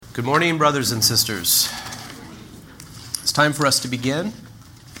Good morning, brothers and sisters. It's time for us to begin.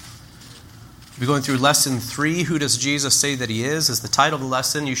 We'll be going through Lesson 3, Who Does Jesus Say That He Is? Is the title of the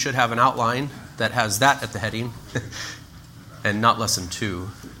lesson. You should have an outline that has that at the heading, and not Lesson 2.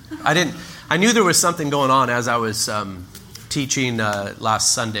 I knew there was something going on as I was teaching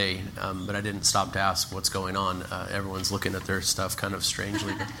last Sunday, but I didn't stop to ask what's going on. Everyone's looking at their stuff kind of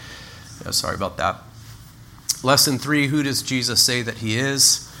strangely, but sorry about that. Lesson 3, Who Does Jesus Say That He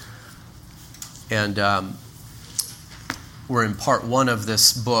Is? And we're in part one of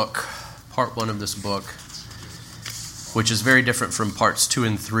this book, which is very different from parts 2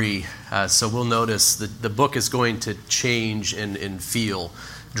 and 3. So we'll notice that the book is going to change and feel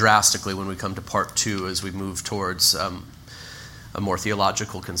drastically when we come to part 2 as we move towards a more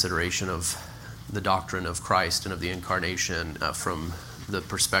theological consideration of the doctrine of Christ and of the incarnation from the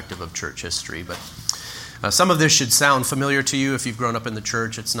perspective of church history. But some of this should sound familiar to you if you've grown up in the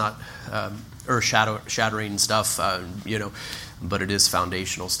church. It's not earth-shattering stuff, but it is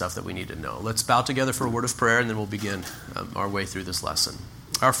foundational stuff that we need to know. Let's bow together for a word of prayer, and then we'll begin our way through this lesson.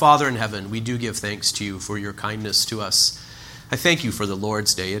 Our Father in heaven, we do give thanks to you for your kindness to us. I thank you for the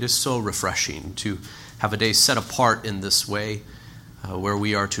Lord's Day. It is so refreshing to have a day set apart in this way, where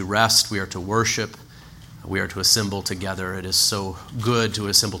we are to rest, we are to worship, we are to assemble together. It is so good to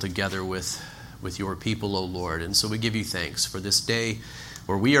assemble together with your people, O Lord. And so we give you thanks for this day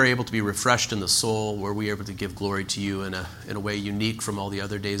where we are able to be refreshed in the soul, where we are able to give glory to you in a way unique from all the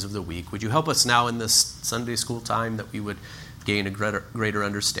other days of the week. Would you help us now in this Sunday school time that we would gain a greater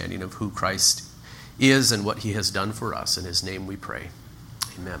understanding of who Christ is and what he has done for us. In his name we pray.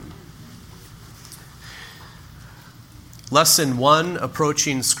 Amen. Lesson 1,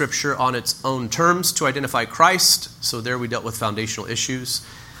 approaching Scripture on its own terms to identify Christ. So there we dealt with foundational issues.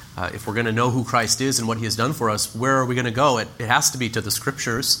 If we're going to know who Christ is and what he has done for us, where are we going to go? It has to be to the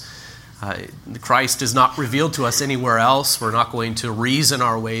Scriptures. Christ is not revealed to us anywhere else. We're not going to reason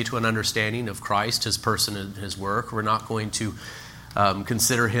our way to an understanding of Christ, his person and his work. We're not going to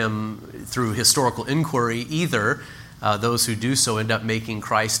consider him through historical inquiry either. Those who do so end up making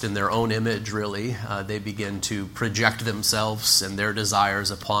Christ in their own image, really. They begin to project themselves and their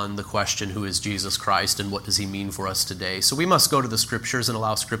desires upon the question, who is Jesus Christ and what does he mean for us today? So we must go to the Scriptures and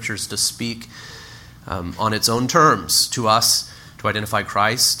allow Scriptures to speak on its own terms to us to identify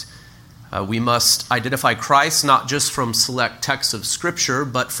Christ. We must identify Christ not just from select texts of Scripture,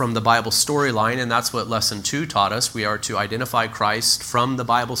 but from the Bible storyline, and that's what Lesson 2 taught us. We are to identify Christ from the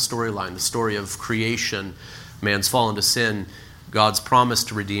Bible storyline, the story of creation, man's fall into sin, God's promise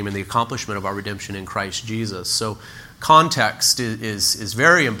to redeem, and the accomplishment of our redemption in Christ Jesus. So context is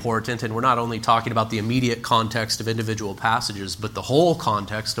very important, and we're not only talking about the immediate context of individual passages, but the whole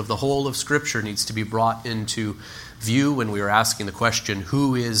context of the whole of Scripture needs to be brought into view when we are asking the question,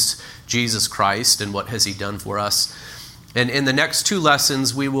 who is Jesus Christ and what has he done for us? And in the next 2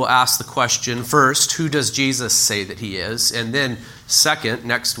 lessons, we will ask the question, first, who does Jesus say that he is? And then second,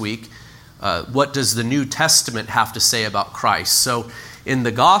 next week, what does the New Testament have to say about Christ? So in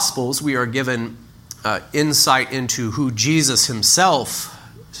the Gospels, we are given insight into who Jesus himself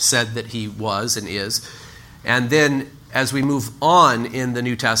said that he was and is. And then as we move on in the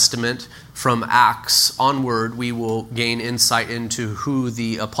New Testament, from Acts onward, we will gain insight into who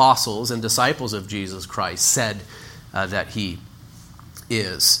the apostles and disciples of Jesus Christ said that he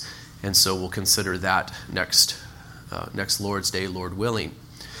is. And so we'll consider that next Lord's Day, Lord willing.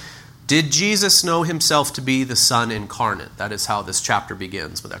 Did Jesus know himself to be the Son incarnate? That is how this chapter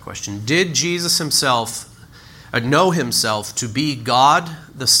begins with that question. Did Jesus himself know himself to be God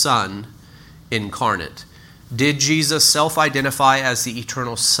the Son incarnate? Did Jesus self-identify as the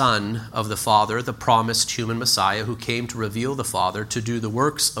eternal Son of the Father, the promised human Messiah who came to reveal the Father, to do the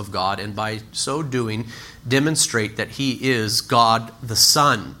works of God, and by so doing demonstrate that he is God the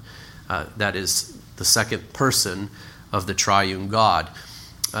Son? That is the second person of the triune God.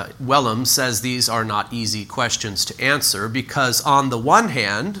 Wellum says these are not easy questions to answer because on the one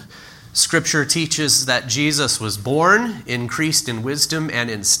hand, Scripture teaches that Jesus was born, increased in wisdom and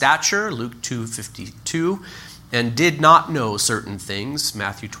in stature, Luke 2:52, and did not know certain things,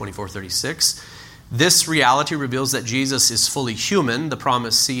 Matthew 24:36. This reality reveals that Jesus is fully human, the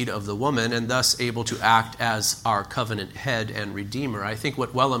promised seed of the woman, and thus able to act as our covenant head and redeemer. I think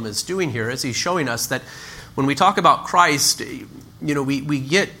what Wellum is doing here is he's showing us that when we talk about Christ, we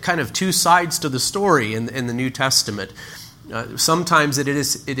get kind of 2 sides to the story in the New Testament. Sometimes it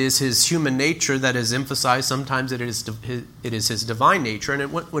is his human nature that is emphasized. Sometimes it is his divine nature.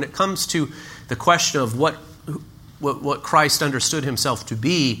 And when it comes to the question of what Christ understood himself to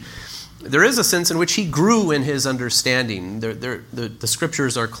be, there is a sense in which he grew in his understanding. The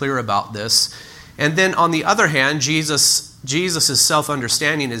scriptures are clear about this. And then on the other hand, Jesus'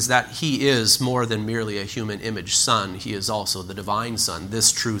 self-understanding is that he is more than merely a human image son. He is also the divine son.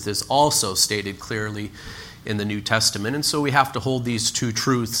 This truth is also stated clearly in the New Testament. And so we have to hold these two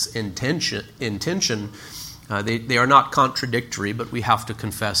truths in tension. They are not contradictory, but we have to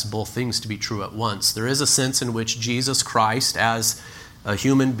confess both things to be true at once. There is a sense in which Jesus Christ, as a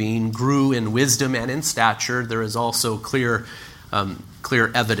human being, grew in wisdom and in stature. There is also clear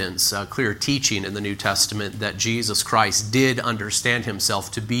evidence, clear teaching in the New Testament that Jesus Christ did understand himself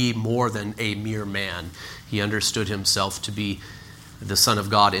to be more than a mere man. He understood himself to be the Son of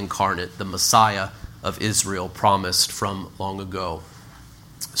God incarnate, the Messiah of Israel promised from long ago.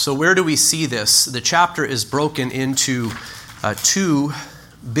 So where do we see this? The chapter is broken into two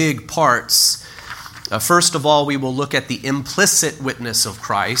big parts. First of all, we will look at the implicit witness of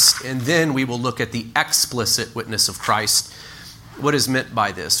Christ, and then we will look at the explicit witness of Christ. What is meant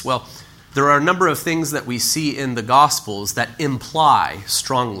by this? Well, there are a number of things that we see in the Gospels that imply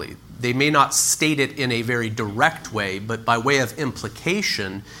strongly. They may not state it in a very direct way, but by way of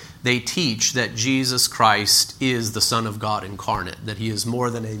implication, they teach that Jesus Christ is the Son of God incarnate, that he is more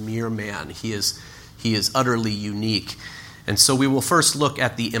than a mere man. He is utterly unique. And so we will first look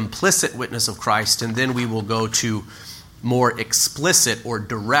at the implicit witness of Christ, and then we will go to more explicit or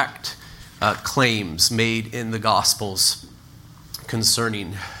direct claims made in the Gospels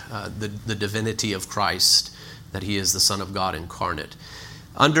concerning the divinity of Christ, that he is the Son of God incarnate.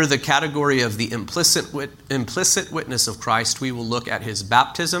 Under the category of the implicit witness of Christ, we will look at his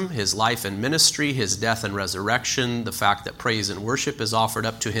baptism, his life and ministry, his death and resurrection, the fact that praise and worship is offered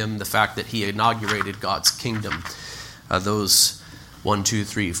up to him, the fact that he inaugurated God's kingdom. Those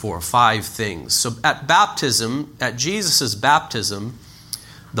 5 things. So at baptism, at Jesus' baptism,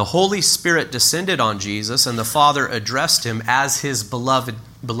 the Holy Spirit descended on Jesus, and the Father addressed him as his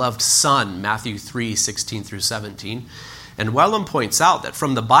beloved Son, Matthew 3:16-17. And Wellum points out that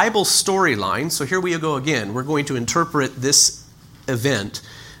from the Bible storyline, so here we go again, we're going to interpret this event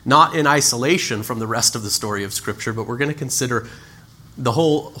not in isolation from the rest of the story of Scripture, but we're going to consider the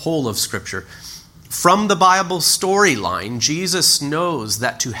whole of Scripture. From the Bible storyline, Jesus knows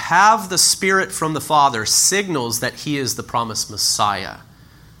that to have the Spirit from the Father signals that he is the promised Messiah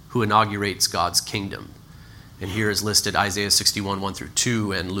who inaugurates God's kingdom. And here is listed Isaiah 61,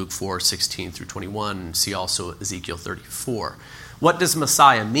 1-2, and Luke 4, 16-21, and see also Ezekiel 34. What does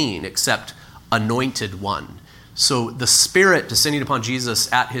Messiah mean except anointed one? So the Spirit descending upon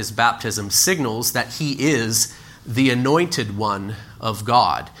Jesus at his baptism signals that he is the anointed one of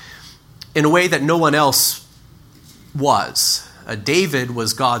God, in a way that no one else was. David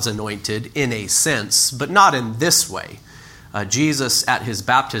was God's anointed in a sense, but not in this way. Jesus at his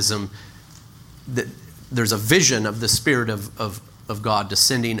baptism, there's a vision of the Spirit of God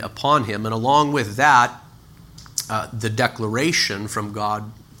descending upon him, and along with that, the declaration from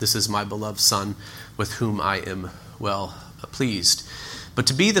God, "This is my beloved Son, with whom I am well pleased." But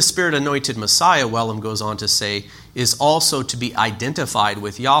to be the Spirit-anointed Messiah, Wellum goes on to say, is also to be identified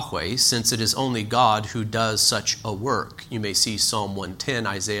with Yahweh, since it is only God who does such a work. You may see Psalm 110,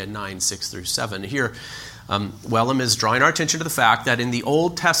 Isaiah 9, 6-7. Here, Wellum is drawing our attention to the fact that in the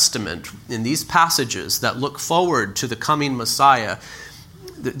Old Testament, in these passages that look forward to the coming Messiah,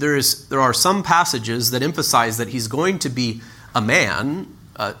 there are some passages that emphasize that he's going to be a man,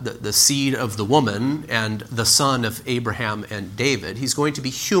 the seed of the woman and the son of Abraham and David. He's going to be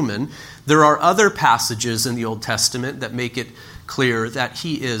human. There are other passages in the Old Testament that make it clear that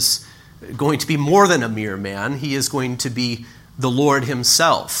he is going to be more than a mere man. He is going to be the Lord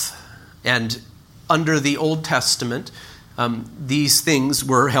himself. And under the Old Testament, these things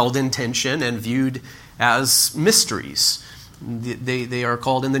were held in tension and viewed as mysteries. They are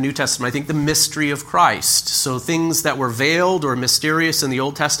called in the New Testament, I think, the mystery of Christ. So things that were veiled or mysterious in the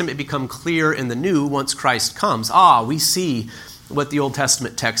Old Testament become clear in the New once Christ comes. We see what the Old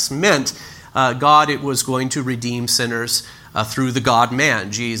Testament text meant. God, it was going to redeem sinners through the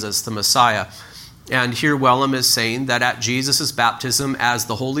God-man, Jesus, the Messiah. And here Wellum is saying that at Jesus' baptism, as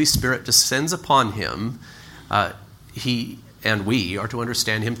the Holy Spirit descends upon him, he and we are to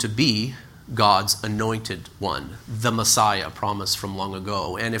understand him to be God's anointed one, the Messiah promised from long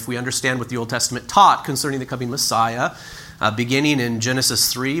ago. And if we understand what the Old Testament taught concerning the coming Messiah, beginning in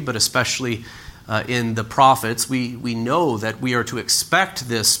Genesis 3, but especially in the prophets, we know that we are to expect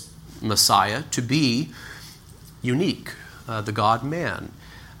this Messiah to be unique, the God-man.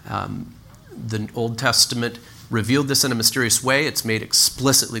 The Old Testament revealed this in a mysterious way. It's made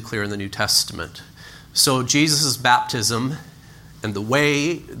explicitly clear in the New Testament. So Jesus' baptism And the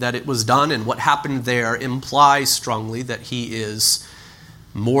way that it was done and what happened there implies strongly that he is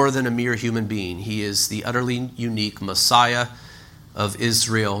more than a mere human being. He is the utterly unique Messiah of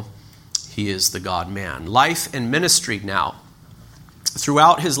Israel. He is the God-man. Life and ministry now.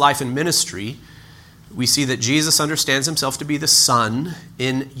 Throughout his life and ministry, we see that Jesus understands himself to be the Son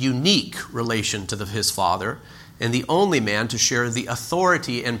in unique relation to his Father, and the only man to share the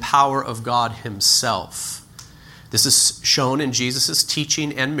authority and power of God himself. This is shown in Jesus'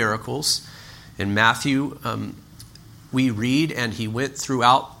 teaching and miracles. In Matthew, we read, and he went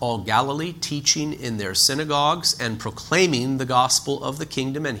throughout all Galilee, teaching in their synagogues and proclaiming the gospel of the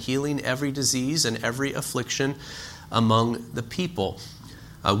kingdom and healing every disease and every affliction among the people.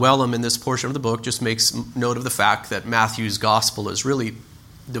 Wellum, in this portion of the book, just makes note of the fact that Matthew's gospel is really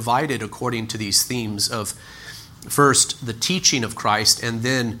divided according to these themes of, first, the teaching of Christ, and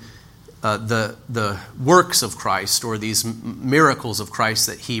then the works of Christ, or these miracles of Christ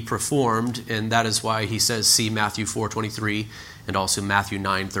that he performed. And that is why he says, see Matthew 4:23 and also Matthew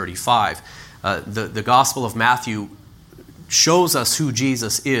 9:35. The Gospel of Matthew shows us who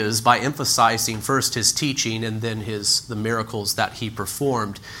Jesus is by emphasizing first his teaching and then the miracles that he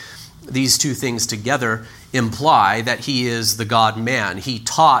performed. These two things together imply that he is the God-man. He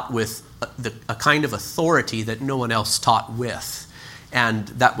taught with a kind of authority that no one else taught with, and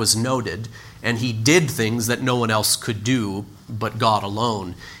that was noted. And he did things that no one else could do but God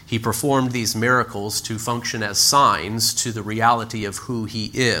alone. He performed these miracles to function as signs to the reality of who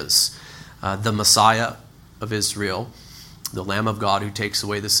he is, the Messiah of Israel, the Lamb of God who takes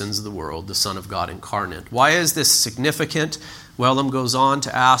away the sins of the world, the Son of God incarnate. Why is this significant? Wellum goes on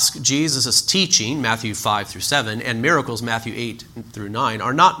to ask, Jesus' teaching, Matthew 5-7, and miracles, Matthew 8-9,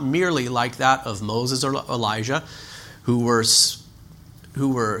 are not merely like that of Moses or Elijah, who were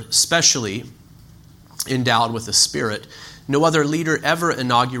specially endowed with the Spirit. No other leader ever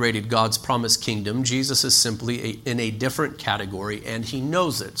inaugurated God's promised kingdom. Jesus is simply in a different category, and he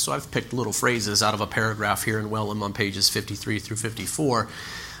knows it. So I've picked little phrases out of a paragraph here in Wellum on pages 53-54.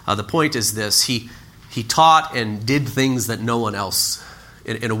 The point is this: he taught and did things that no one else,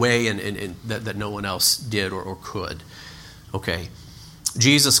 in a way, that no one else did or could. Okay,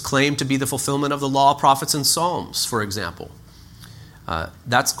 Jesus claimed to be the fulfillment of the law, prophets, and Psalms, for example.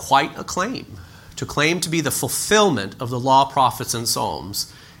 That's quite a claim. To claim to be the fulfillment of the law, prophets, and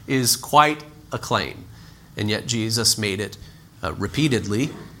Psalms is quite a claim. And yet Jesus made it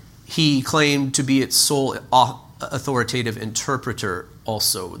repeatedly. He claimed to be its sole authoritative interpreter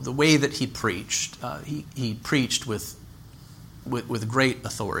also. The way that he preached, he preached with great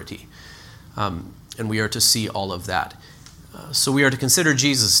authority. And we are to see all of that. So we are to consider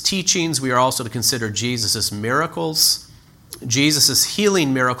Jesus' teachings. We are also to consider Jesus' miracles. Jesus'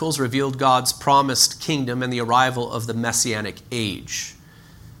 healing miracles revealed God's promised kingdom and the arrival of the Messianic age.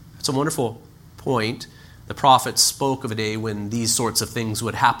 It's a wonderful point. The prophets spoke of a day when these sorts of things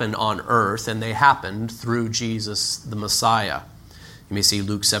would happen on earth, and they happened through Jesus the Messiah. You may see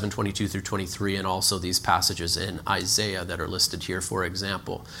Luke 7:22-23, and also these passages in Isaiah that are listed here, for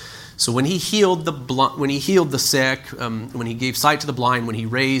example. So when he healed the sick, when he gave sight to the blind, when he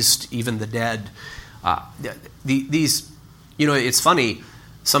raised even the dead, it's funny.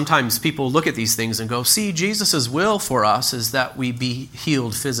 Sometimes people look at these things and go, see, Jesus' will for us is that we be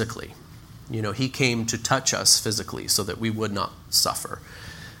healed physically. He came to touch us physically so that we would not suffer.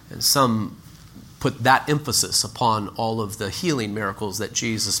 And some put that emphasis upon all of the healing miracles that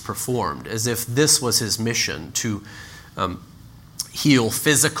Jesus performed, as if this was his mission, to heal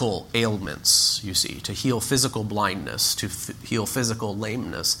physical ailments, you see, to heal physical blindness, to heal physical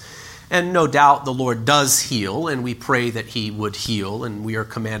lameness. And no doubt the Lord does heal, and we pray that he would heal, and we are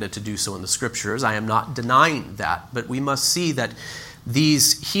commanded to do so in the Scriptures. I am not denying that, but we must see that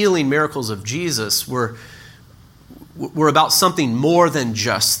these healing miracles of Jesus were about something more than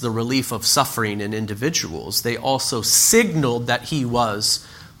just the relief of suffering in individuals. They also signaled that he was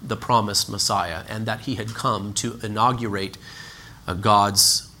the promised Messiah and that he had come to inaugurate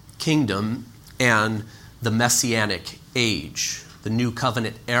God's kingdom and the Messianic age. The new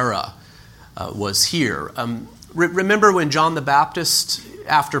covenant era was here. Remember when John the Baptist,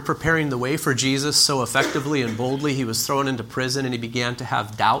 after preparing the way for Jesus so effectively and boldly, he was thrown into prison and he began to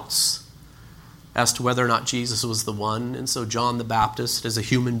have doubts as to whether or not Jesus was the one. And so John the Baptist, as a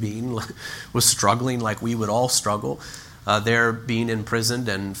human being, was struggling like we would all struggle, there being imprisoned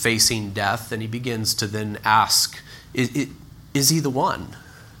and facing death. And he begins to then ask, is he the one?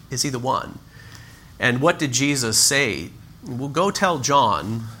 Is he the one? And what did Jesus say? Well, go tell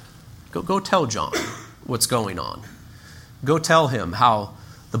John what's going on. Go tell him how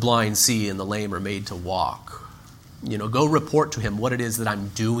the blind see and the lame are made to walk. Go report to him what it is that I'm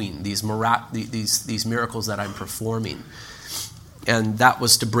doing, these miracles that I'm performing. And that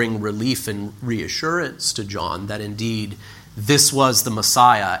was to bring relief and reassurance to John that indeed this was the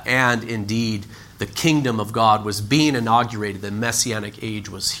Messiah, and indeed the kingdom of God was being inaugurated. The Messianic age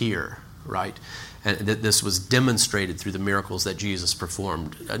was here, right? And that this was demonstrated through the miracles that Jesus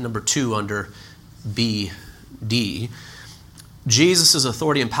performed. Number 2, under B.D., Jesus'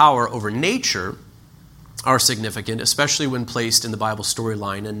 authority and power over nature are significant, especially when placed in the Bible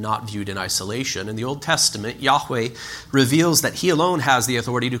storyline and not viewed in isolation. In the Old Testament, Yahweh reveals that he alone has the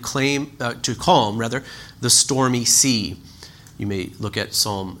authority to calm the stormy sea. You may look at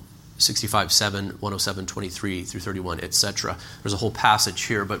Psalm 65:7, 107:23 through 31, etc. There's a whole passage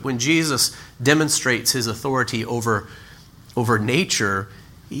here. But when Jesus demonstrates his authority over nature,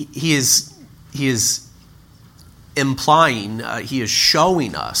 he is implying, he is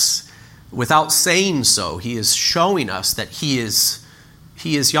showing us, without saying so, he is showing us that he is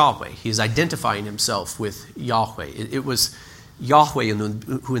Yahweh. He is identifying himself with Yahweh. It was Yahweh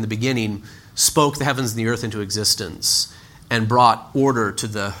who in the beginning spoke the heavens and the earth into existence and brought order to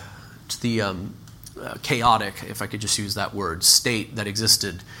the chaotic, if I could just use that word, state that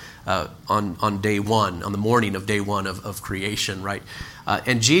existed on day one, on the morning of day one of creation, right?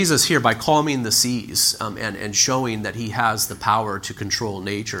 And Jesus here, by calming the seas and showing that he has the power to control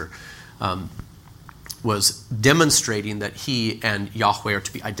nature, was demonstrating that he and Yahweh are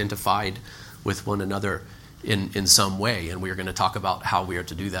to be identified with one another in some way. And we are going to talk about how we are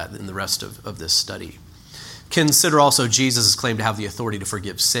to do that in the rest of this study. Consider also Jesus' claim to have the authority to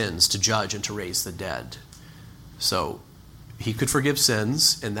forgive sins, to judge, and to raise the dead. So he could forgive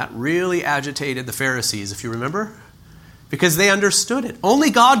sins, and that really agitated the Pharisees, if you remember, because they understood it. Only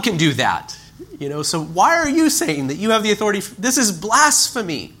God can do that. So why are you saying that you have the authority? This is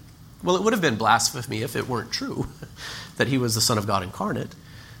blasphemy. Well, it would have been blasphemy if it weren't true that he was the Son of God incarnate.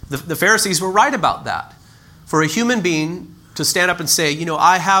 The Pharisees were right about that. For a human being to stand up and say,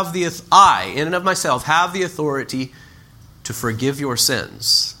 I, in and of myself, have the authority to forgive your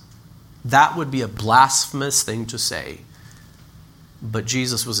sins, that would be a blasphemous thing to say. But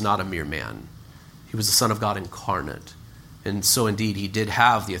Jesus was not a mere man. He was the Son of God incarnate. And so indeed, he did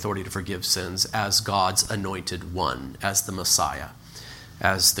have the authority to forgive sins as God's anointed one, as the Messiah,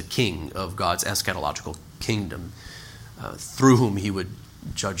 as the king of God's eschatological kingdom, through whom he would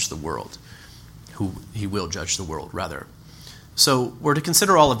judge the world, who he will judge the world, rather. So we're to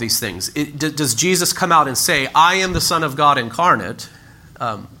consider all of these things. Does Jesus come out and say, I am the Son of God incarnate?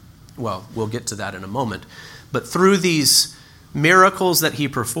 Well, we'll get to that in a moment. But through these miracles that he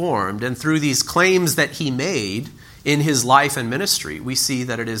performed and through these claims that he made in his life and ministry, we see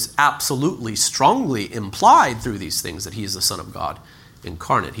that it is absolutely, strongly implied through these things that he is the Son of God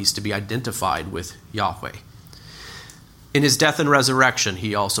incarnate. He's to be identified with Yahweh. In his death and resurrection,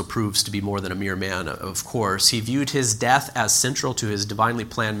 he also proves to be more than a mere man, of course. He viewed his death as central to his divinely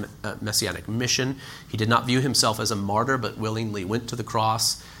planned messianic mission. He did not view himself as a martyr, but willingly went to the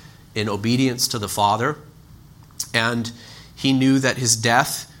cross in obedience to the Father. And he knew that his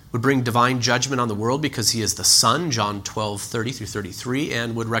death would bring divine judgment on the world because he is the Son, John 12:30 through 33,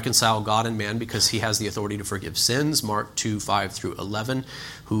 and would reconcile God and man because he has the authority to forgive sins, Mark 2:5 through 11.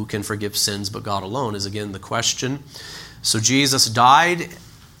 Who can forgive sins but God alone is again the question. So Jesus died.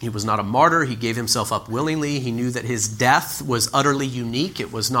 He was not a martyr. He gave himself up willingly. He knew that his death was utterly unique.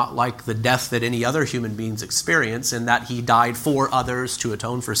 It was not like the death that any other human beings experience, in that he died for others to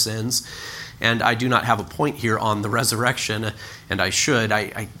atone for sins. And I do not have a point here on the resurrection, and I should.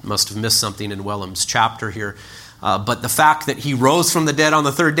 I must have missed something in Wellham's chapter here. But the fact that he rose from the dead on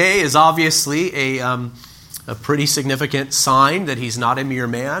the third day is obviously a pretty significant sign that he's not a mere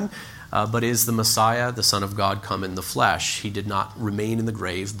man, but is the Messiah, the Son of God, come in the flesh. He did not remain in the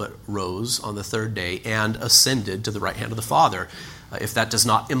grave, but rose on the third day and ascended to the right hand of the Father. If that does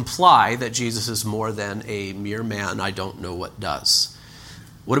not imply that Jesus is more than a mere man, I don't know what does.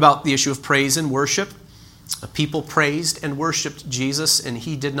 What about the issue of praise and worship? People praised and worshiped Jesus, and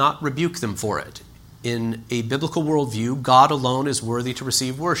he did not rebuke them for it. In a biblical worldview, God alone is worthy to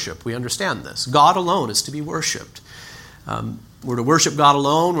receive worship. We understand this. God alone is to be worshipped. We're to worship God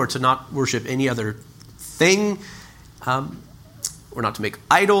alone. We're to not worship any other thing. We're not to make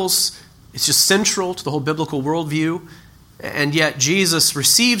idols. It's just central to the whole biblical worldview. And yet Jesus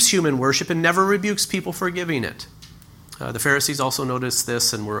receives human worship and never rebukes people for giving it. The Pharisees also noticed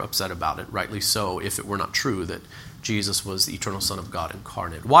this and were upset about it, rightly so, if it were not true that Jesus was the eternal Son of God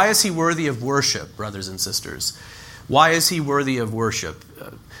incarnate. Why is he worthy of worship, brothers and sisters? Why is he worthy of worship?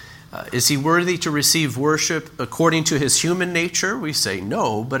 Is he worthy to receive worship according to his human nature? We say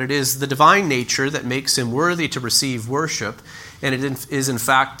no, but it is the divine nature that makes him worthy to receive worship, and it is in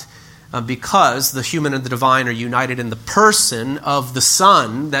fact because the human and the divine are united in the person of the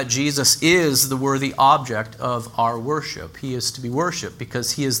Son that Jesus is the worthy object of our worship. He is to be worshipped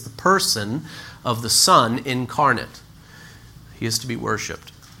because he is the person of the Son incarnate. He is to be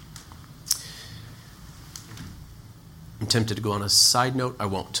worshipped. I'm tempted to go on a side note. I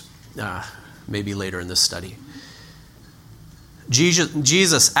won't. Maybe later in this study.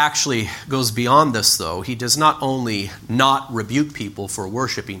 Jesus actually goes beyond this, though. He does not only not rebuke people for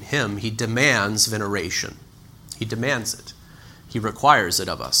worshiping him, he demands veneration. He demands it. He requires it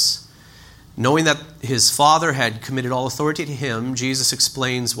of us. Knowing that his Father had committed all authority to him, Jesus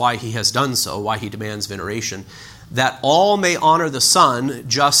explains why he has done so, why he demands veneration, that all may honor the Son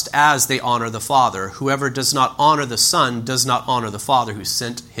just as they honor the Father. Whoever does not honor the Son does not honor the Father who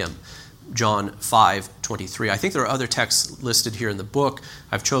sent him. John 5:23. I think there are other texts listed here in the book.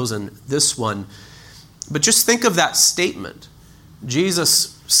 I've chosen this one. But just think of that statement.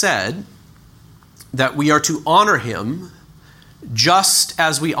 Jesus said that we are to honor him just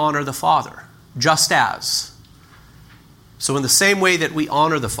as we honor the Father. Just as. So in the same way that we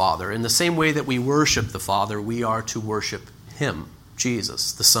honor the Father, in the same way that we worship the Father, we are to worship him,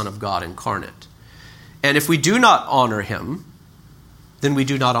 Jesus, the Son of God incarnate. And if we do not honor him, then we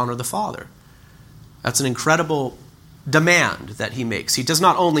do not honor the Father. That's an incredible demand that he makes. He does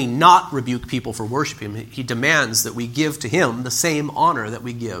not only not rebuke people for worshiping him, he demands that we give to him the same honor that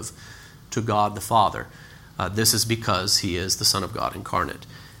we give to God the Father. This is because he is the Son of God incarnate.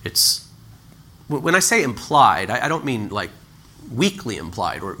 When I say implied, I don't mean like weakly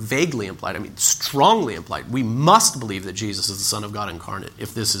implied or vaguely implied. I mean strongly implied. We must believe that Jesus is the Son of God incarnate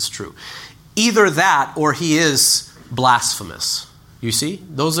if this is true. Either that or he is blasphemous. You see?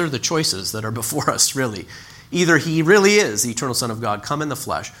 Those are the choices that are before us, really. Either he really is the eternal Son of God come in the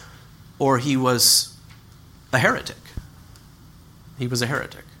flesh, or he was a heretic. He was a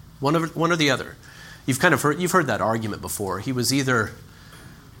heretic. One or the other. You've heard that argument before. He was either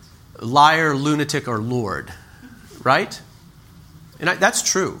liar, lunatic, or Lord, right? And that's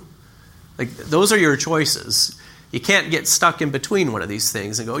true. Like those are your choices. You can't get stuck in between one of these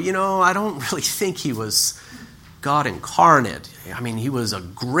things and go, I don't really think he was God incarnate. I mean, he was a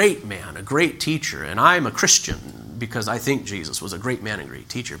great man, a great teacher, and I'm a Christian because I think Jesus was a great man and great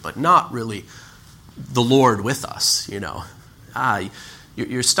teacher, but not really the Lord with us,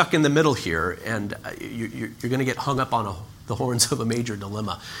 You're stuck in the middle here, and you're going to get hung up on the horns of a major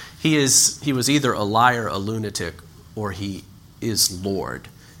dilemma. He was either a liar, a lunatic, or he is Lord.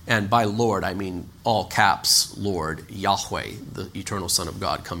 And by Lord, I mean all caps Lord, Yahweh, the eternal Son of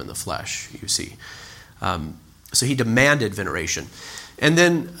God come in the flesh, you see. So he demanded veneration. And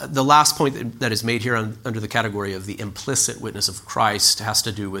then the last point that is made here under the category of the implicit witness of Christ has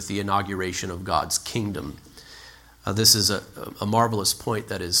to do with the inauguration of God's kingdom. This is a marvelous point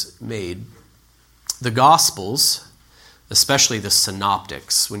that is made. The Gospels, especially the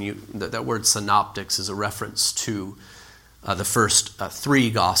synoptics, that word synoptics is a reference to the first three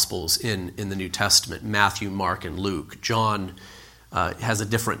Gospels in the New Testament, Matthew, Mark, and Luke. John has a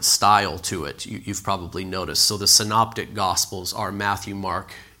different style to it, you've probably noticed. So the synoptic Gospels are Matthew,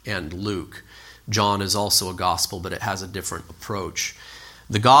 Mark, and Luke. John is also a Gospel, but it has a different approach.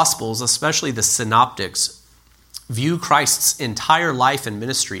 The Gospels, especially the synoptics, view Christ's entire life and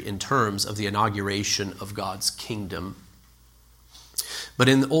ministry in terms of the inauguration of God's kingdom. But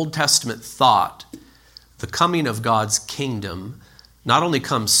in the Old Testament thought, the coming of God's kingdom not only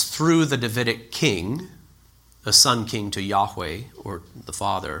comes through the Davidic king, a son king to Yahweh, or the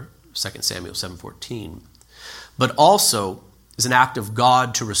Father, 2 Samuel 7:14, but also is an act of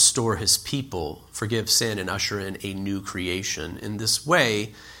God to restore his people, forgive sin, and usher in a new creation. In this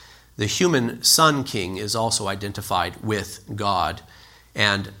way, the human Son King is also identified with God,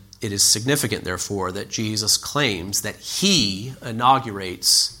 and it is significant, therefore, that Jesus claims that he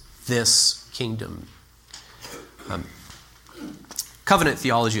inaugurates this kingdom. Covenant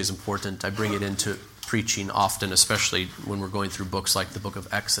theology is important. I bring it into preaching often, especially when we're going through books like the book of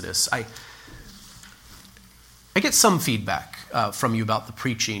Exodus. I get some feedback from you about the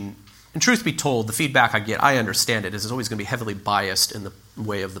preaching. And truth be told, the feedback I get, I understand it, is it's always going to be heavily biased in the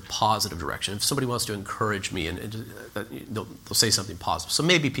way of the positive direction. If somebody wants to encourage me, and they'll say something positive. So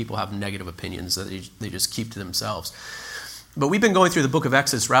maybe people have negative opinions that they just keep to themselves. But we've been going through the book of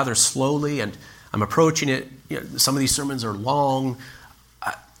Exodus rather slowly, and I'm approaching it. Some of these sermons are long.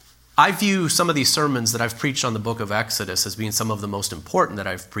 I view some of these sermons that I've preached on the book of Exodus as being some of the most important that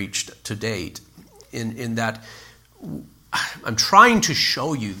I've preached to date, in that I'm trying to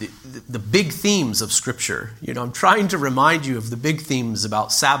show you the big themes of Scripture. I'm trying to remind you of the big themes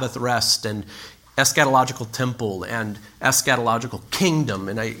about Sabbath rest and eschatological temple and eschatological kingdom.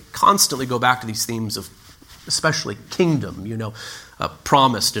 And I constantly go back to these themes of especially kingdom,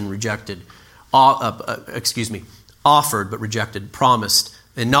 promised and rejected, offered but rejected, promised,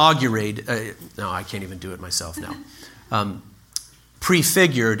 inaugurated, no, I can't even do it myself now,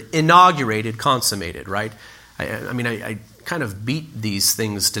 prefigured, inaugurated, consummated, right? I kind of beat these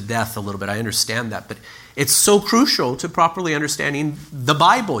things to death a little bit. I understand that, but it's so crucial to properly understanding the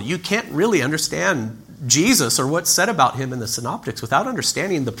Bible. You can't really understand Jesus or what's said about him in the synoptics without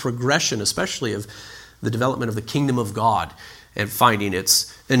understanding the progression, especially of the development of the kingdom of God and finding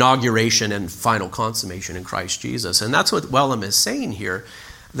its inauguration and final consummation in Christ Jesus. And that's what Wellum is saying here,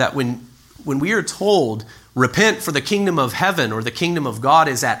 that when we are told, repent for the kingdom of heaven or the kingdom of God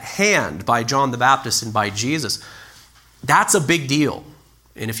is at hand by John the Baptist and by Jesus, that's a big deal.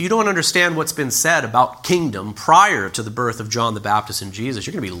 And if you don't understand what's been said about kingdom prior to the birth of John the Baptist and Jesus,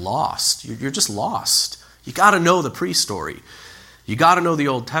 you're going to be lost. You're just lost. You got to know the pre-story. You got to know the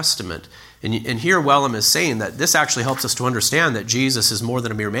Old Testament. And here Wellum is saying that this actually helps us to understand that Jesus is more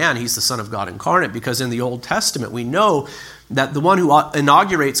than a mere man. He's the Son of God incarnate, because in the Old Testament we know that the one who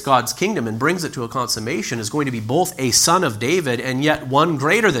inaugurates God's kingdom and brings it to a consummation is going to be both a son of David and yet one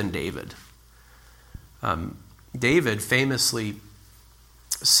greater than David. David famously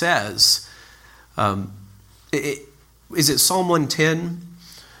says, is it Psalm 110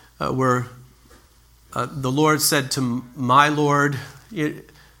 where the Lord said to my Lord,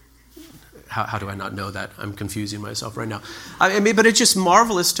 how do I not know that? I'm confusing myself right now. But it's just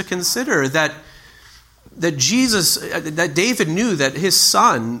marvelous to consider that David knew that his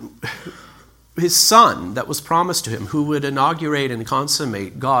son that was promised to him, who would inaugurate and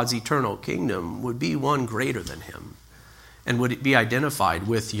consummate God's eternal kingdom, would be one greater than him and would be identified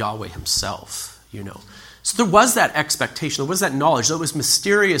with Yahweh himself, So there was that expectation, there was that knowledge, though it was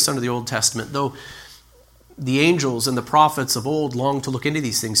mysterious under the Old Testament, though the angels and the prophets of old longed to look into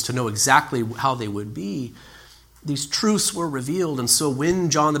these things to know exactly how they would be. These truths were revealed, and so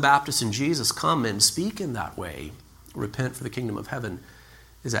when John the Baptist and Jesus come and speak in that way, repent for the kingdom of heaven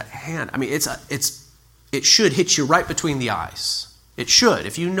is at hand. It should hit you right between the eyes. It should.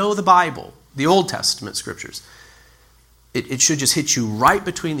 If you know the Bible, the Old Testament scriptures, it should just hit you right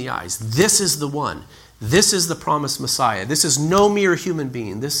between the eyes. This is the one. This is the promised Messiah. This is no mere human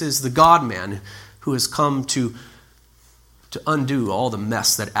being. This is the God-man who has come to undo all the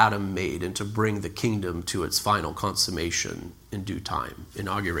mess that Adam made and to bring the kingdom to its final consummation in due time.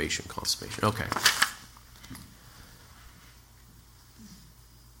 Inauguration, consummation. Okay.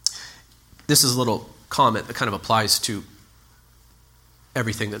 This is a little comment that kind of applies to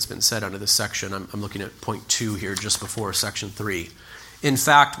everything that's been said under this section. I'm looking at point 2 here, just before section 3. In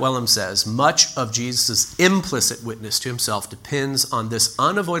fact, Wellum says, much of Jesus' implicit witness to himself depends on this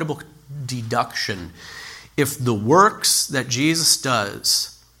unavoidable deduction. If the works that Jesus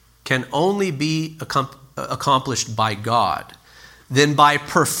does can only be accomplished by God, then by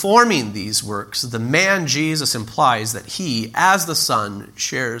performing these works, the man Jesus implies that he, as the Son,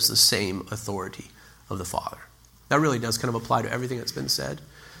 shares the same authority of the Father. That really does kind of apply to everything that's been said.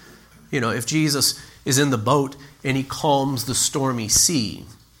 If Jesus is in the boat and he calms the stormy sea,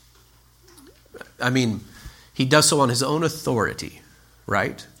 he does so on his own authority,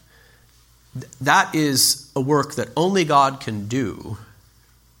 right? That is a work that only God can do,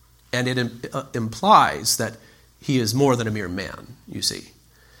 and it implies that he is more than a mere man, you see.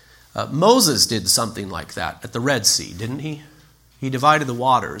 Moses did something like that at the Red Sea, didn't he? He divided the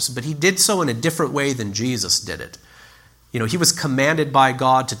waters, but he did so in a different way than Jesus did it. He was commanded by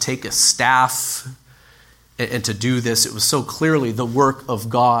God to take a staff and to do this. It was so clearly the work of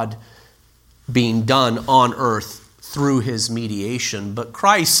God being done on earth through his mediation. But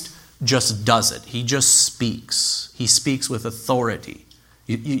Christ just does it. He just speaks. He speaks with authority.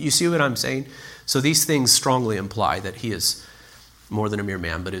 You see what I'm saying? So these things strongly imply that he is more than a mere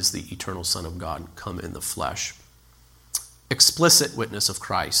man, but is the eternal Son of God come in the flesh. Explicit witness of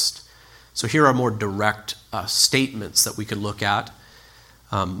Christ. So here are more direct statements that we could look at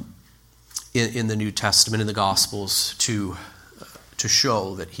in the New Testament, in the Gospels, to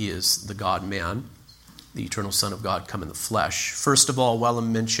show that he is the God-man, the eternal Son of God come in the flesh. First of all,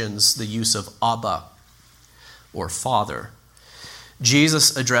 Wellum mentions the use of Abba, or Father.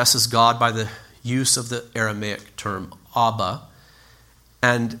 Jesus addresses God by the use of the Aramaic term Abba,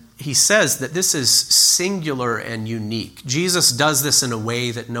 and he says that this is singular and unique. Jesus does this in a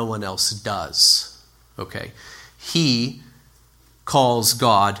way that no one else does. Okay? He calls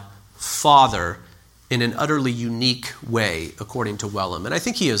God Father in an utterly unique way, according to Wellum. And I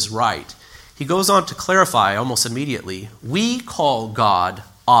think he is right. He goes on to clarify almost immediately, we call God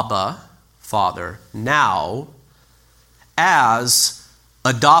Abba, Father, now as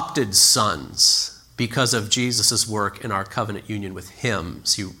adopted sons because of Jesus' work in our covenant union with him.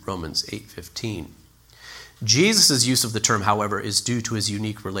 See Romans 8:15. Jesus' use of the term, however, is due to his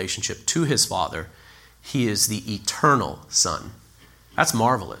unique relationship to his Father. He is the eternal Son. That's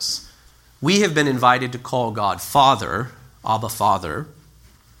marvelous. We have been invited to call God Father, Abba Father,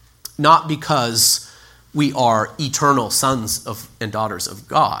 not because we are eternal sons and daughters of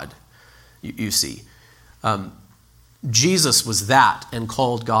God, you see. Jesus was that and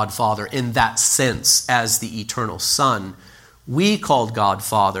called God Father in that sense as the eternal Son. We called God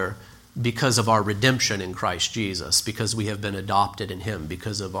Father because of our redemption in Christ Jesus, because we have been adopted in him,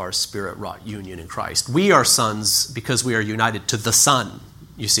 because of our Spirit-wrought union in Christ. We are sons because we are united to the Son,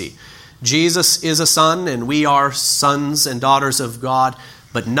 you see. Jesus is a son, and we are sons and daughters of God,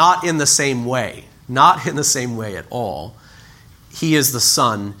 but not in the same way. Not in the same way at all. He is the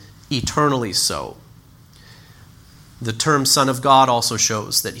Son, eternally so. The term Son of God also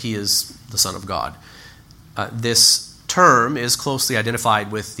shows that he is the Son of God. This term is closely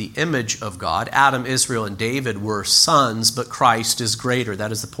identified with the image of God. Adam, Israel, and David were sons, but Christ is greater.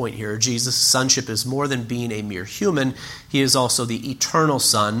 That is the point here. Jesus' sonship is more than being a mere human. He is also the eternal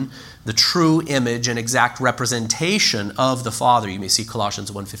Son, the true image and exact representation of the Father. You may see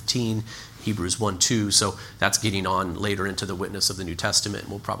Colossians 1:15, Hebrews 1:2. So that's getting on later into the witness of the New Testament.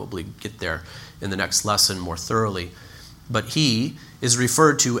 We'll probably get there in the next lesson more thoroughly. But he is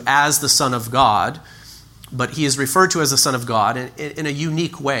referred to as the Son of God, but he is referred to as the Son of God in a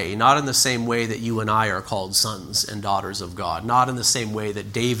unique way, not in the same way that you and I are called sons and daughters of God, not in the same way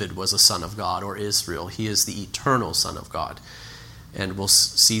that David was a son of God or Israel. He is the eternal Son of God. And we'll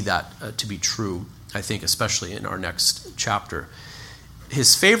see that to be true, I think, especially in our next chapter.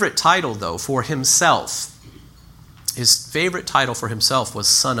 His favorite title, though, for himself, was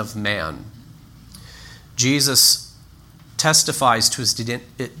Son of Man. Jesus testifies to his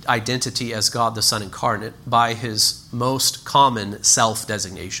identity as God the Son incarnate by his most common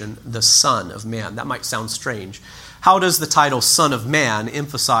self-designation, the Son of Man. That might sound strange. How does the title Son of Man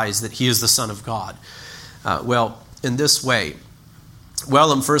emphasize that he is the Son of God? Well, in this way.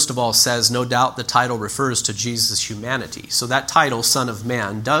 Wellum, first of all, says, no doubt the title refers to Jesus' humanity. So that title, Son of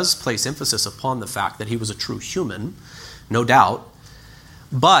Man, does place emphasis upon the fact that he was a true human, no doubt.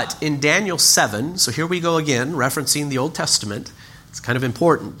 But in Daniel 7, so here we go again, referencing the Old Testament. It's kind of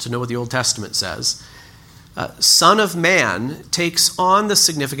important to know what the Old Testament says. Son of Man takes on the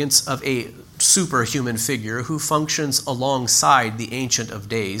significance of a superhuman figure who functions alongside the Ancient of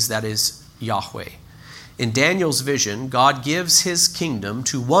Days, that is, Yahweh. In Daniel's vision, God gives his kingdom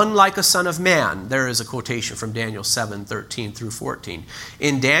to one like a son of man. There is a quotation from Daniel 7:13 through 14.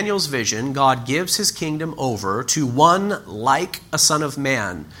 In Daniel's vision, God gives his kingdom over to one like a son of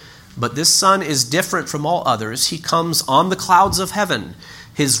man. But this son is different from all others. He comes on the clouds of heaven.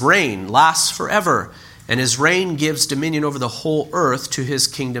 His reign lasts forever, and his reign gives dominion over the whole earth to his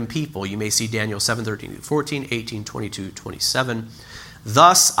kingdom people. You may see Daniel 7:13 through 14, 18, 22, 27.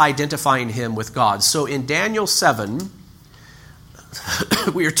 Thus identifying him with God. So in Daniel 7,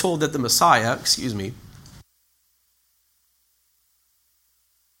 we are told that the Messiah,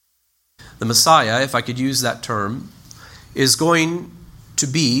 if I could use that term, is going to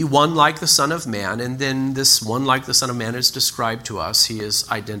be one like the Son of Man, and then this one like the Son of Man is described to us. He is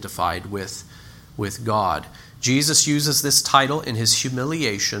identified with God. Jesus uses this title in his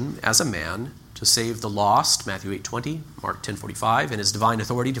humiliation as a man to save the lost, Matthew 8:20, Mark 10:45, and his divine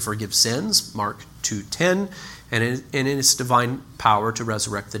authority to forgive sins, Mark 2:10, and in his divine power to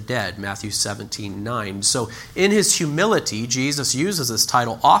resurrect the dead, Matthew 17:9. So in his humility, Jesus uses this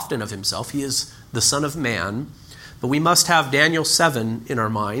title often of himself. He is the Son of Man, but we must have Daniel 7 in our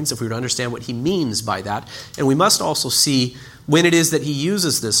minds if we were to understand what he means by that, and we must also see when it is that he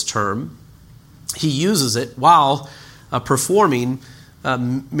uses this term, he uses it while performing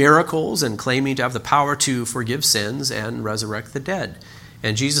miracles and claiming to have the power to forgive sins and resurrect the dead.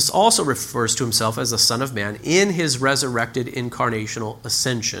 And Jesus also refers to himself as the Son of Man in his resurrected incarnational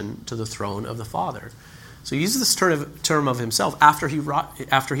ascension to the throne of the Father. So he uses this term of himself after he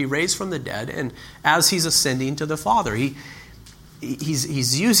raised from the dead and as he's ascending to the Father.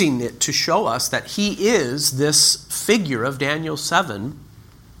 He's using it to show us that he is this figure of Daniel 7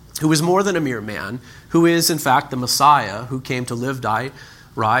 who is more than a mere man, who is, in fact, the Messiah who came to live, die,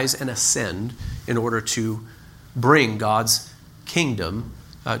 rise, and ascend in order to bring God's kingdom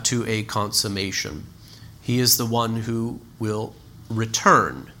to a consummation. He is the one who will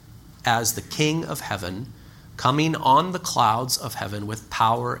return as the King of heaven, coming on the clouds of heaven with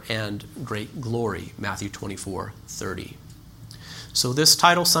power and great glory. Matthew 24:30. So this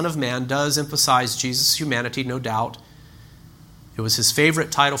title, Son of Man, does emphasize Jesus' humanity, no doubt. It was his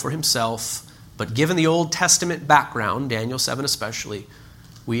favorite title for himself, but given the Old Testament background, Daniel 7 especially,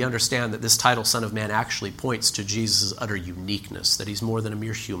 we understand that this title, Son of Man, actually points to Jesus' utter uniqueness, that he's more than a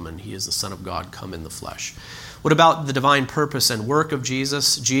mere human. He is the Son of God come in the flesh. What about the divine purpose and work of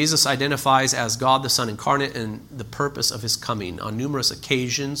Jesus? Jesus identifies as God the Son incarnate and the purpose of his coming. On numerous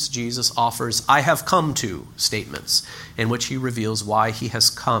occasions, Jesus offers "I have come to" statements in which he reveals why he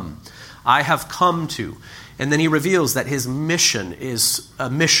has come. I have come to. And then he reveals that his mission is a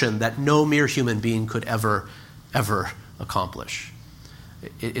mission that no mere human being could ever accomplish.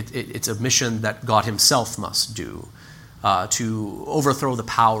 It's a mission that God himself must do, to overthrow the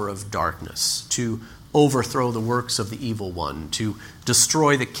power of darkness, to overthrow the works of the evil one, to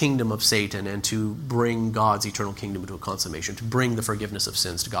destroy the kingdom of Satan, and to bring God's eternal kingdom to a consummation, to bring the forgiveness of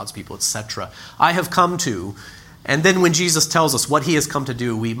sins to God's people, etc. I have come to, and then when Jesus tells us what he has come to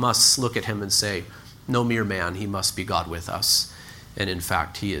do, we must look at him and say, no mere man, he must be God with us. And in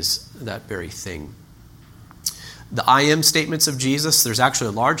fact, he is that very thing. The I am statements of Jesus, there's actually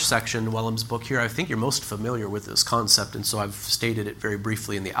a large section in Wellam's book here. I think you're most familiar with this concept, and so I've stated it very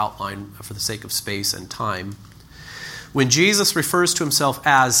briefly in the outline for the sake of space and time. When Jesus refers to himself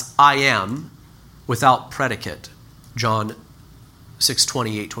as I am, without predicate, John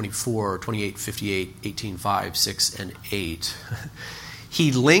 6:28, 24, 28, 58, 18, 5, 6, and 8,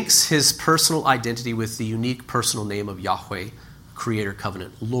 he links his personal identity with the unique personal name of Yahweh, Creator,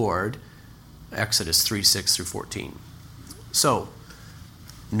 Covenant, Lord, Exodus 3:6 through 14. So,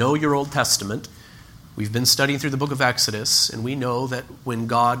 know your Old Testament. We've been studying through the book of Exodus, and we know that when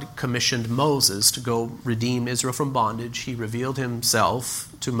God commissioned Moses to go redeem Israel from bondage, he revealed himself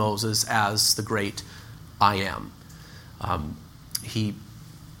to Moses as the great I am. He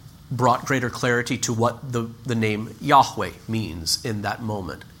brought greater clarity to what the name Yahweh means in that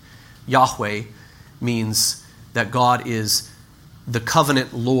moment. Yahweh means that God is the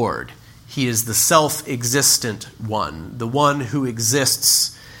covenant Lord. He is the self-existent one, the one who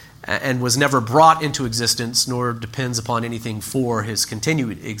exists and was never brought into existence, nor depends upon anything for his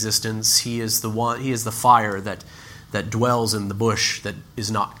continued existence. He is the one. He is the fire that dwells in the bush that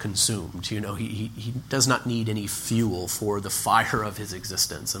is not consumed. You know, he does not need any fuel for the fire of his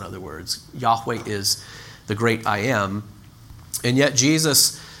existence. In other words, Yahweh is the great I am, and yet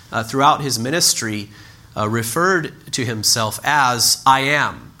Jesus, throughout his ministry, referred to himself as I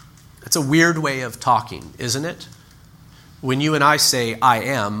am. It's a weird way of talking, isn't it? When you and I say I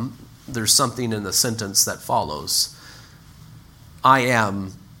am, there's something in the sentence that follows. I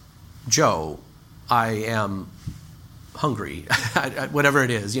am Joe. I am hungry. Whatever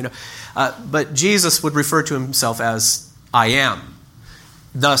it is, you know. But Jesus would refer to himself as I am,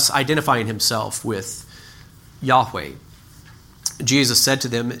 thus identifying himself with Yahweh. Jesus said to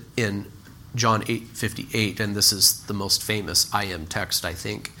them in John 8:58, and this is the most famous I am text, I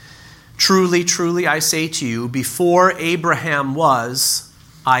think, "Truly, truly, I say to you, before Abraham was,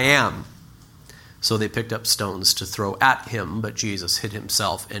 I am." So they picked up stones to throw at him, but Jesus hid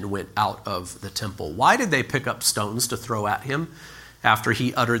himself and went out of the temple. Why did they pick up stones to throw at him after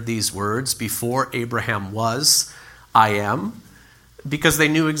he uttered these words, "Before Abraham was, I am"? Because they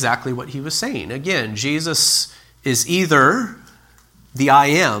knew exactly what he was saying. Again, Jesus is either the I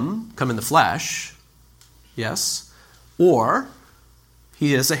am, come in the flesh, yes, or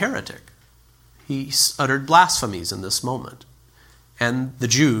he is a heretic. He uttered blasphemies in this moment. And the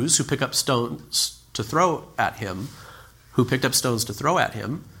Jews who picked up stones to throw at him, they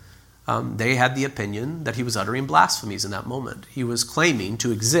had the opinion that he was uttering blasphemies in that moment. He was claiming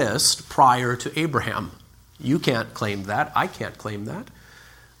to exist prior to Abraham. You can't claim that. I can't claim that.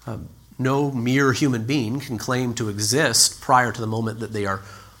 No mere human being can claim to exist prior to the moment that they are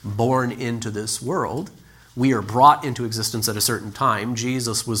born into this world. We are brought into existence at a certain time.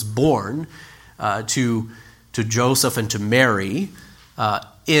 Jesus was born to Joseph and to Mary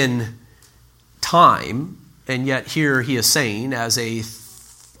in time, and yet here he is saying as a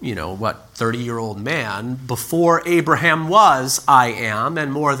 30-year-old man, before Abraham was, I am,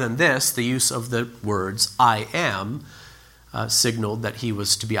 and more than this, the use of the words I am signaled that he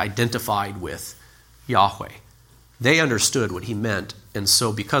was to be identified with Yahweh. They understood what he meant, and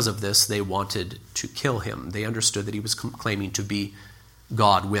so because of this, they wanted to kill him. They understood that he was claiming to be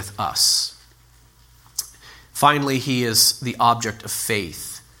God with us. Finally, he is the object of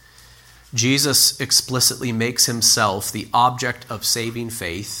faith. Jesus explicitly makes himself the object of saving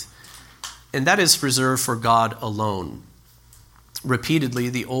faith, and that is reserved for God alone. repeatedly,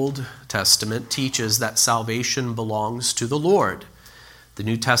 the Old Testament teaches that salvation belongs to the Lord. The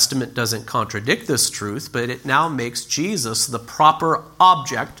New Testament doesn't contradict this truth, but it now makes Jesus the proper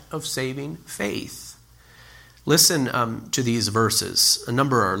object of saving faith. Listen to these verses. A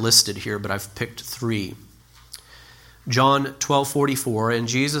number are listed here, but I've picked 3. John 12:44, and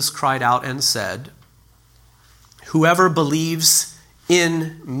Jesus cried out and said, "Whoever believes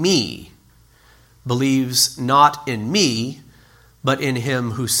in me believes not in me, but in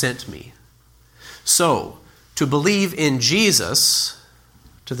him who sent me." So, to believe in Jesus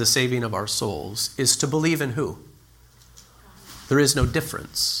to the saving of our souls is to believe in who? There is no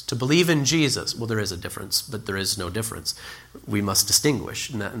difference. To believe in Jesus, well, there is a difference, but there is no difference. We must distinguish,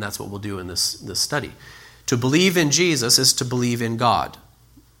 and that's what we'll do in this study. To believe in Jesus is to believe in God.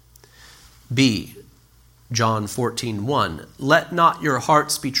 B, John 14:1, "Let not your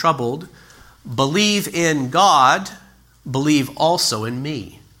hearts be troubled. Believe in God, believe also in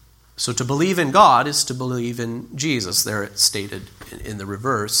me." So to believe in God is to believe in Jesus. There it's stated in the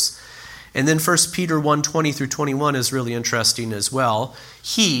reverse. And then 1 Peter 1:20 through 21 is really interesting as well.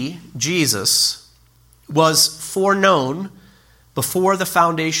 He, Jesus, was foreknown before the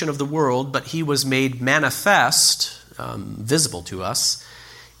foundation of the world, but he was made manifest, visible to us,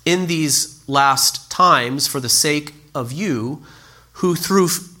 in these last times for the sake of you, who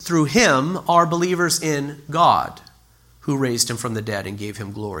through him are believers in God, who raised him from the dead and gave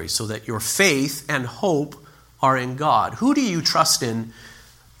him glory, so that your faith and hope are in God. Who do you trust in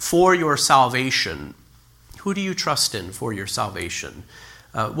for your salvation? Who do you trust in for your salvation?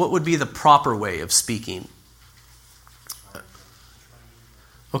 What would be the proper way of speaking?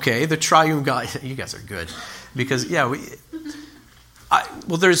 Okay, the triune God. You guys are good. Because, I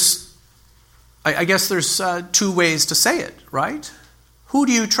guess there's 2 ways to say it, right? Who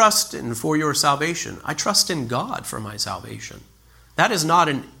do you trust in for your salvation? I trust in God for my salvation. That is not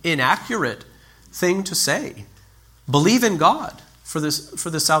an inaccurate thing to say. Believe in God for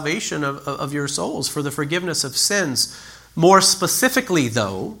the salvation of your souls, for the forgiveness of sins. More specifically,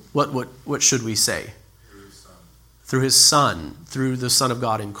 though, what should we say? Through his Son, through the Son of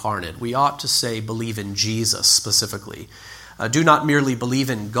God incarnate. We ought to say believe in Jesus specifically. Do not merely believe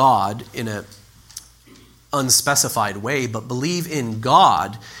in God in an unspecified way, but believe in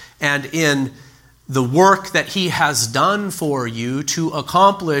God and in the work that he has done for you to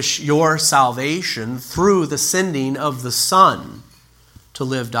accomplish your salvation through the sending of the Son to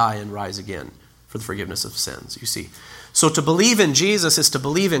live, die, and rise again for the forgiveness of sins, you see. So to believe in Jesus is to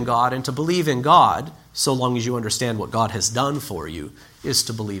believe in God, and to believe in God, so long as you understand what God has done for you, is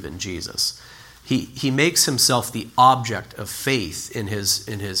to believe in Jesus. He makes himself the object of faith in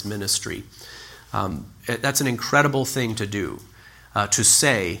his ministry. That's an incredible thing to do, to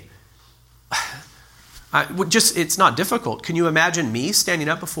say. It's not difficult. Can you imagine me standing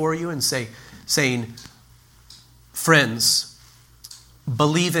up before you and saying, "Friends,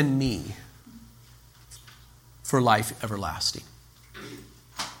 believe in me for life everlasting"?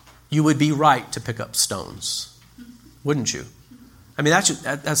 You would be right to pick up stones, wouldn't you? I mean,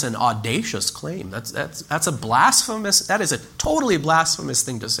 that's an audacious claim. That's a blasphemous. That is a totally blasphemous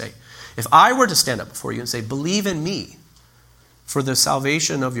thing to say. If I were to stand up before you and say, "Believe in me for the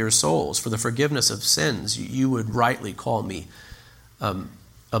salvation of your souls, for the forgiveness of sins," you would rightly call me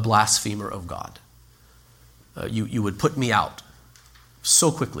a blasphemer of God. You would put me out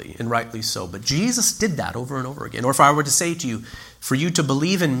so quickly, and rightly so. But Jesus did that over and over again. Or if I were to say to you, for you to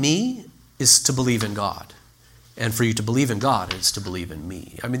believe in me is to believe in God. And for you to believe in God is to believe in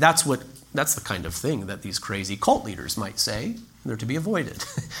me. I mean, that's the kind of thing that these crazy cult leaders might say. They're to be avoided.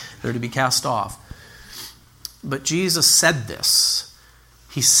 They're to be cast off. But Jesus said this.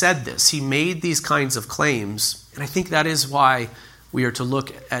 He said this. He made these kinds of claims. And I think that is why we are to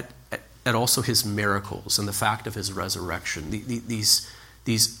look at also his miracles and the fact of his resurrection.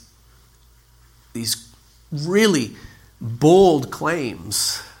 These really bold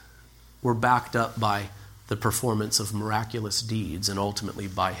claims were backed up by the performance of miraculous deeds and ultimately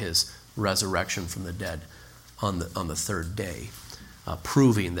by his resurrection from the dead on the third day,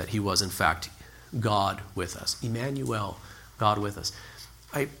 proving that he was in fact God with us. Emmanuel, God with us.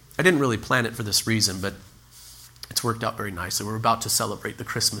 I didn't really plan it for this reason, but it's worked out very nicely. We're about to celebrate the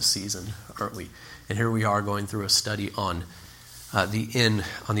Christmas season, aren't we? And here we are going through a study on the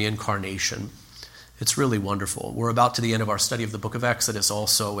incarnation. It's really wonderful. We're about to the end of our study of the book of Exodus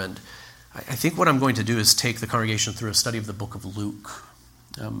also, and I think what I'm going to do is take the congregation through a study of the book of Luke.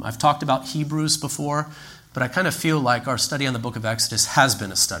 I've talked about Hebrews before, but I kind of feel like our study on the book of Exodus has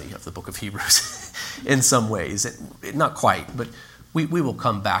been a study of the book of Hebrews in some ways. Not quite, but we will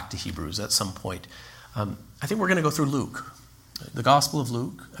come back to Hebrews at some point. I think we're going to go through Luke. the Gospel of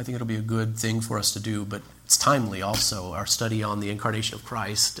Luke. I think it'll be a good thing for us to do, but it's timely also. Our study on the incarnation of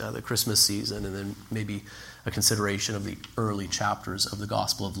Christ, the Christmas season, and then maybe a consideration of the early chapters of the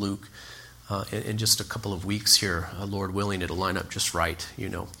Gospel of Luke in just a couple of weeks here. Lord willing, it'll line up just right,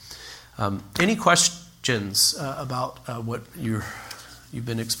 Any questions about what you've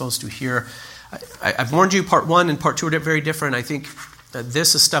been exposed to here? I've warned you, part 1 and part 2 are very different. I think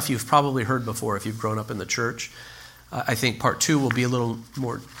this is stuff you've probably heard before if you've grown up in the church. I think part 2 will be a little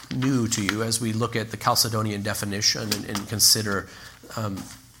more new to you as we look at the Chalcedonian definition and consider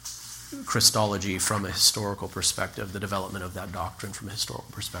Christology from a historical perspective, the development of that doctrine from a historical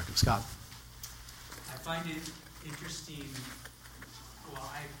perspective. Scott? I find it interesting. Well,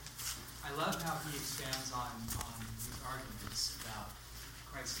 I love how he expands on these arguments about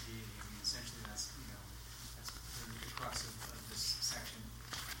Christ's deity. I mean, essentially that's the crux of this section,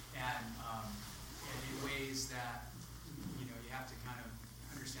 and in ways that you have to kind of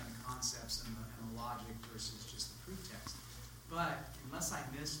understand the concepts and the logic versus just the proof text. But unless I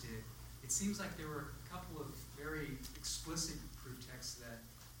missed it, it seems like there were a couple of very explicit proof texts that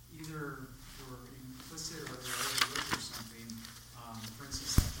either were implicit or they were overlooked or something. For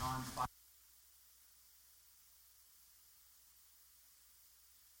instance, like John 5.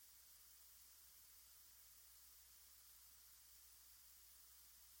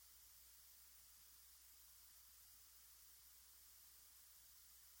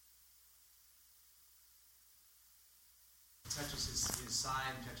 Touches his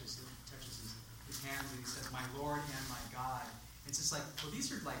side, touches his hands, and he says, "My Lord and my God." It's just like, well,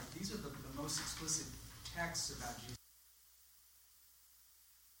 these are the most explicit texts about Jesus.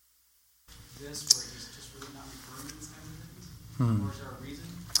 This where he's just really not referring to these kinds of things, or is there a reason?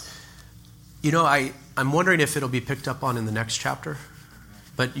 I'm wondering if it'll be picked up on in the next chapter.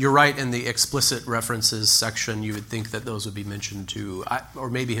 But you're right, in the explicit references section, you would think that those would be mentioned too. Or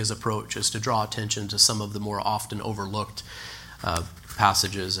maybe his approach is to draw attention to some of the more often overlooked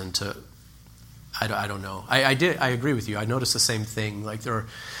passages and to, I don't know. I agree with you. I noticed the same thing. Like there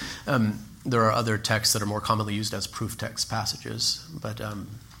are other texts that are more commonly used as proof text passages, but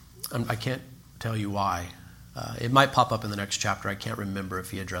I can't tell you why. It might pop up in the next chapter. I can't remember if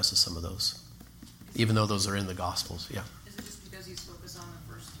he addresses some of those, even though those are in the Gospels. Yeah. Is it just because he's focused on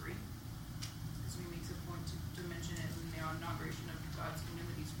the first 3? Because he makes a point to mention it in the inauguration of God's kingdom,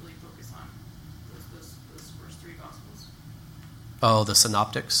 that he's really focused on those first 3 Gospels. Oh, the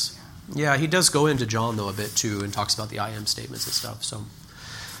synoptics? Yeah, he does go into John, though, a bit, too, and talks about the I am statements and stuff. So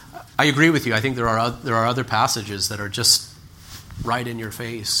I agree with you. I think there are other passages that are just right in your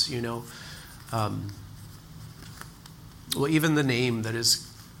face, Well, even the name that is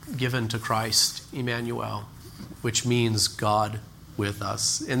given to Christ, Emmanuel, which means God with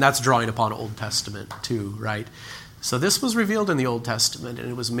us. And that's drawing upon Old Testament, too, right? So this was revealed in the Old Testament, and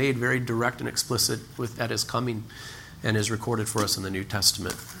it was made very direct and explicit at his coming and is recorded for us in the New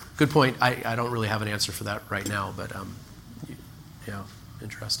Testament. Good point. I don't really have an answer for that right now, but yeah,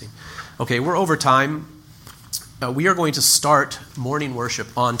 interesting. Okay, we're over time. We are going to start morning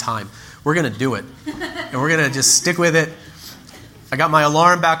worship on time. We're going to do it, and we're going to just stick with it. I got my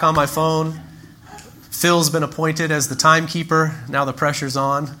alarm back on my phone. Phil's been appointed as the timekeeper. Now the pressure's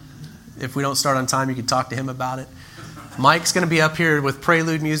on. If we don't start on time, you can talk to him about it. Mike's going to be up here with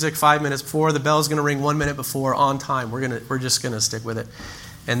prelude music 5 minutes before. The bell's going to ring 1 minute before, on time. We're just going to stick with it.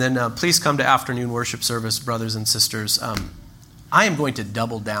 And then please come to afternoon worship service, brothers and sisters. I am going to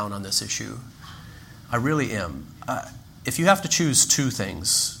double down on this issue. I really am. If you have to choose 2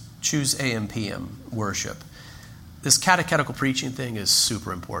 things, choose AM, PM worship. This catechetical preaching thing is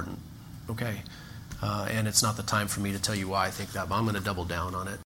super important, okay? And it's not the time for me to tell you why I think that, but I'm going to double down on it.